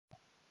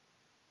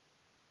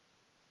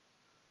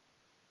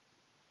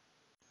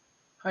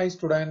Hi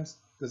students,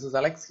 this is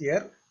Alex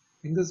here.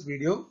 In this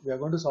video, we are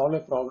going to solve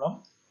a problem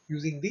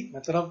using the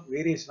method of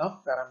variation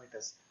of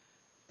parameters.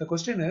 The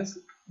question is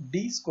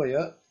d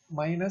square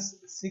minus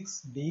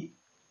 6d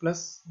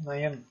plus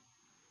 9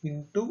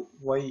 into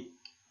y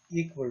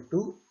equal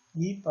to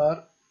e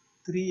power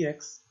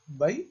 3x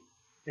by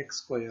x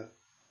square.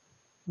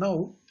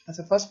 Now, as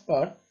a first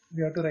part,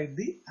 we have to write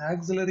the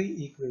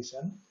auxiliary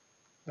equation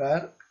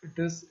where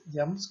it is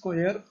m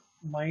square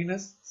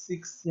minus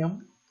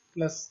 6m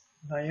plus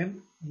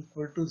 9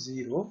 equal to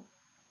 0,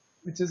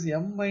 which is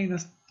m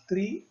minus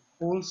 3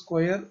 whole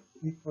square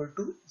equal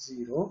to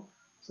 0.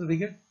 So we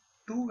get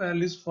two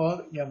values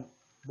for m,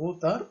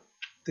 both are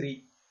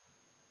 3.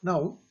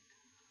 Now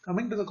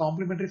coming to the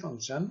complementary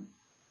function,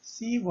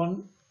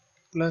 c1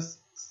 plus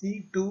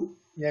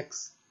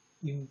c2x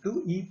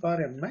into e power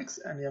mx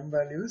and m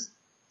value is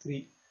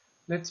 3.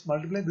 Let's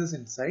multiply this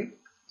inside.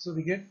 So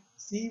we get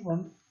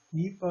c1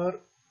 e power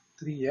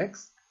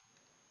 3x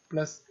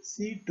plus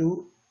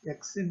c2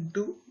 x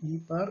into e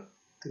power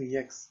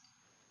 3x.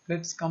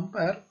 Let's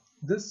compare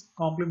this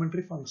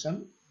complementary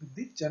function with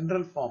the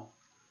general form.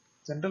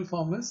 General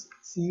form is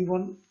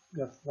c1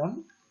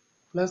 f1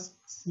 plus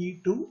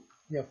c2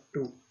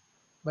 f2.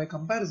 By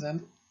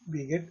comparison,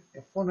 we get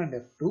f1 and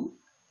f2.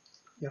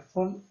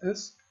 f1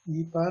 is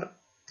e power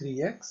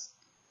 3x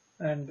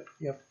and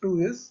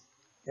f2 is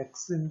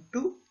x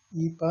into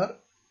e power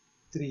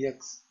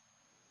 3x.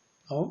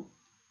 Now,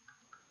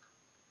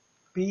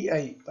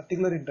 pi,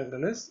 particular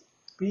integral, is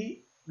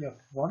p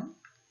f1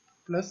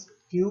 plus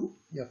q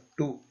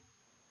f2.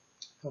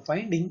 For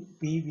finding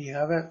p, we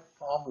have a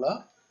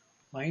formula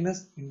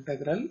minus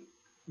integral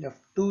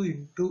f2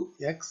 into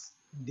x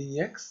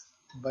dx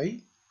by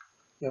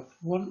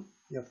f1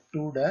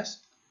 f2 dash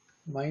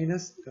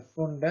minus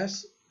f1 dash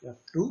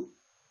f2,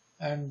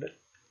 and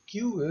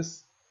q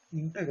is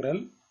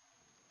integral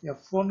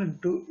f1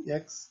 into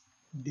x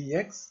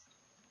dx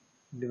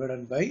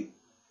divided by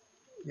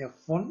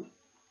f1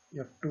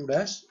 f2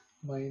 dash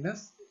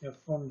minus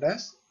f1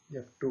 dash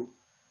f2.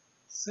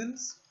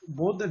 Since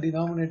both the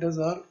denominators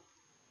are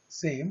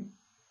same,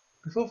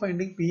 before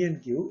finding p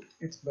and q,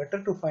 it's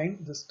better to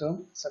find this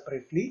term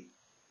separately.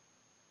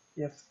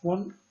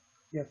 f1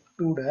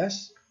 f2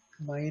 dash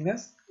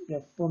minus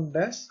f1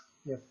 dash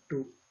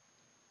f2.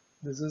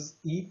 This is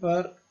e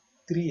power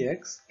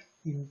 3x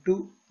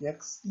into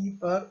x e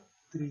power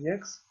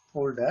 3x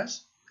whole dash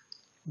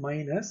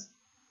minus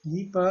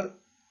e power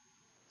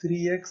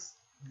 3x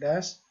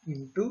dash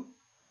into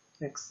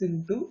x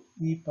into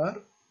e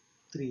power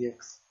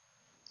 3x.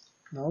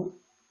 Now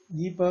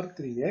e power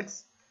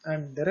 3x,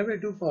 and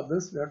derivative for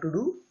this we have to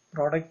do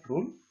product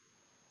rule.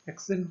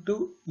 X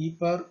into e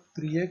power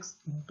 3x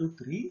into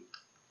 3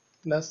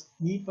 plus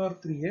e power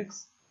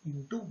 3x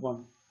into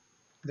 1.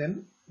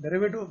 Then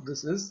derivative of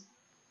this is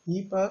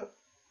e power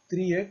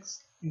 3x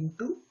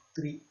into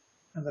 3,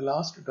 and the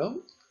last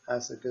term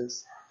as it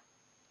is.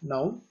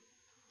 Now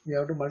we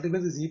have to multiply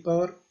this e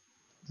power,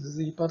 this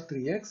is e power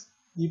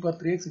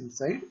 3x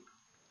inside.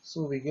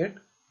 So we get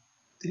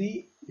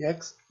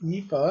 3x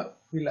e power,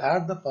 we'll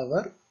add the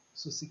power,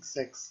 so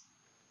 6x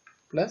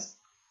plus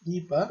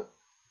e power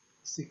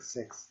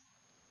 6x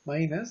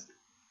minus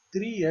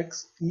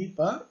 3x e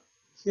power,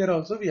 here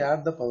also we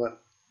add the power.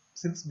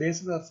 Since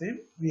bases are same,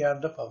 we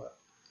add the power.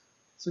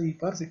 So e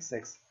power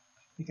 6x.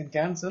 We can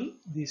cancel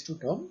these two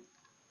terms,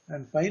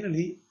 and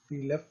finally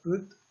we left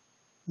with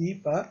e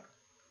power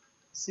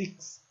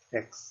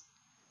 6x.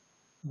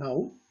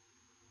 Now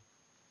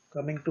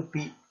coming to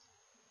p,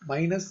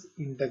 minus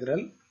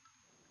integral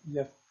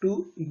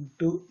f2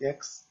 into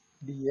x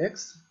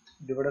dx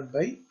divided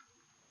by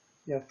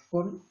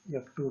f1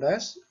 f2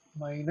 dash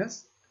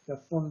minus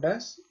f1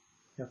 dash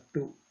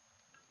f2,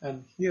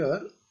 and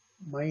here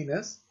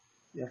minus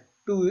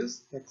f2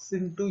 is x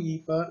into e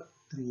power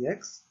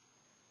 3x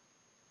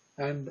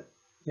and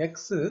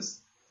x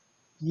is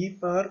e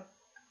power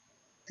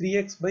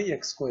 3x by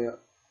x square.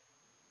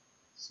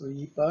 So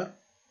e power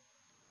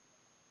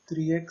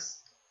 3x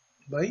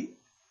by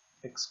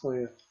x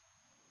square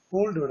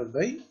whole divided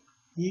by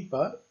e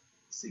power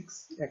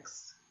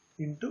 6x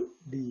into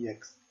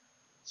dx.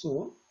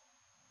 So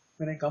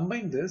when I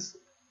combine this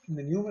in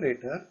the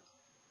numerator,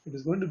 it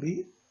is going to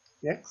be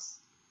x.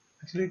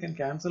 Actually, you can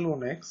cancel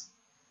one x.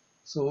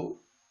 So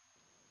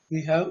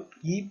we have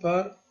e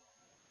power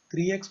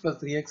 3x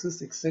plus 3x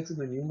is 6x in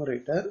the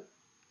numerator,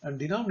 and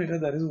denominator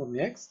there is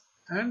 1x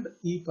and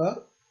e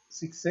power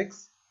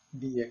 6x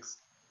dx.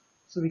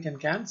 So we can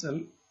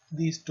cancel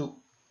these two.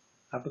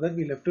 After that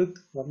we left with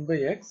 1 by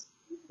x.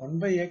 1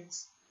 by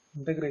x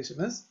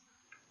integration is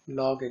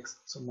log x.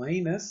 So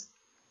minus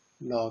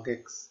log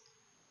x.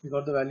 We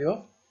got the value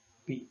of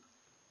p.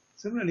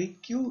 Similarly,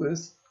 q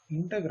is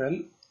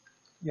integral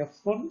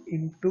f1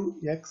 into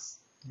x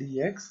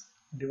dx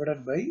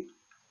divided by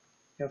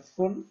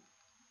f1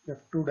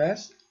 f2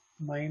 dash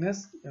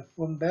minus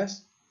f1 dash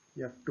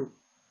f2,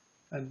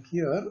 and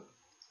here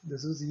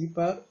this is e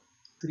power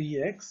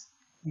 3x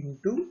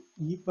into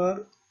e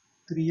power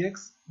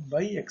 3x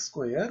by x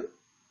square.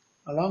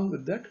 Along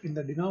with that, in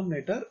the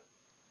denominator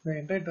The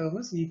entire term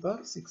is e power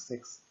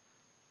 6x.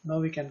 Now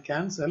we can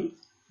cancel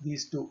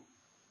these two.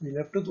 We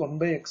left with 1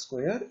 by x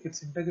square.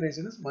 Its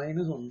integration is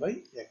minus 1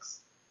 by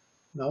x.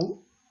 Now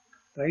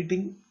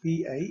writing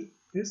pi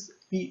is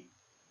p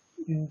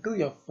into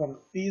f1.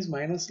 P is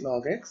minus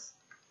log x.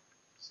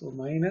 So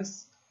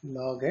minus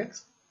log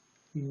x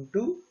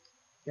into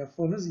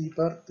f1 is e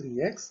power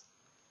 3x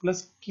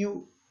plus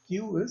q.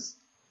 Q is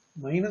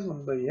minus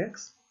 1 by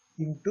x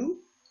into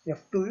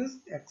f2 is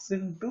x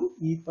into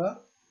e power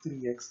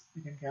 3x.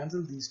 We can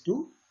cancel these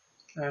two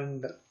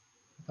and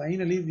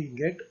finally we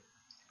get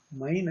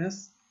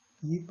minus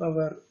e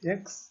power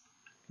x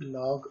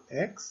log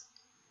x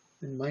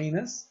and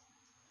minus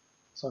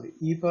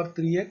e power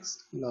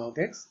 3x log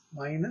x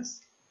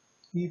minus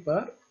e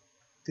power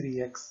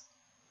 3x.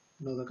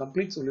 Now the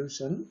complete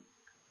solution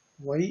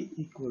y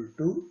equal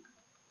to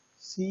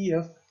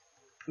cf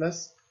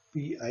plus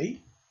pi.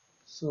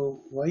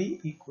 So y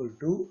equal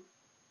to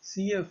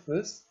cf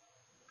is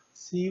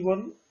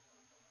c1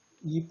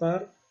 e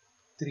power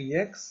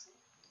 3x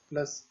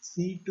plus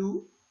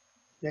c2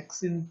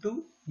 x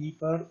into e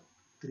power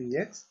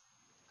 3x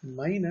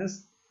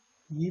minus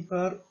e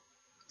power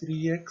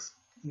 3x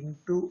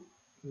into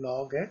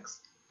log x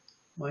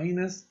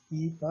minus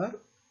e power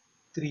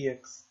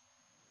 3x.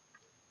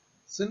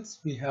 Since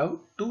we have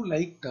two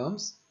like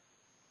terms,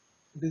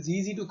 it is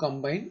easy to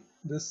combine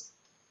this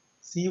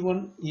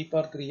c1 e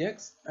power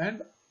 3x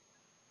and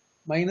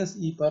minus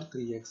e power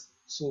 3x.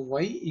 So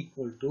y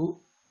equal to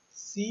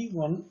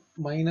c1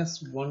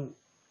 minus 1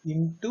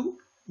 into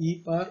e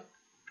power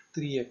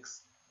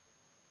 3x.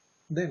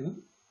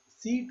 Then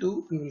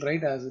c2 we will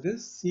write as it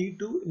is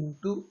c2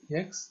 into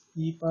x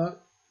e power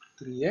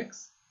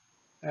 3x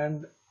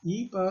and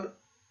e power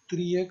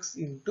 3x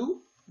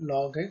into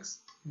log x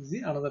is the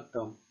another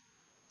term.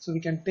 So we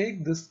can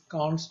take this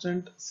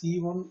constant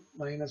c1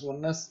 minus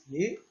 1 as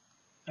a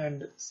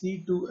and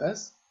c2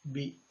 as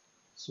b,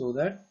 so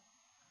that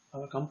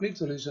our complete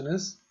solution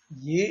is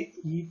a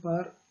e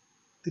power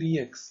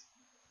 3x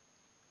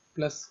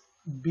plus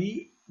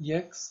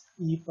bx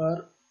e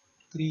power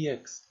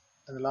 3x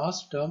and the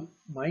last term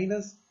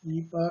minus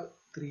e power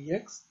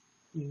 3x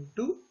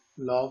into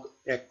log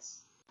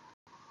x.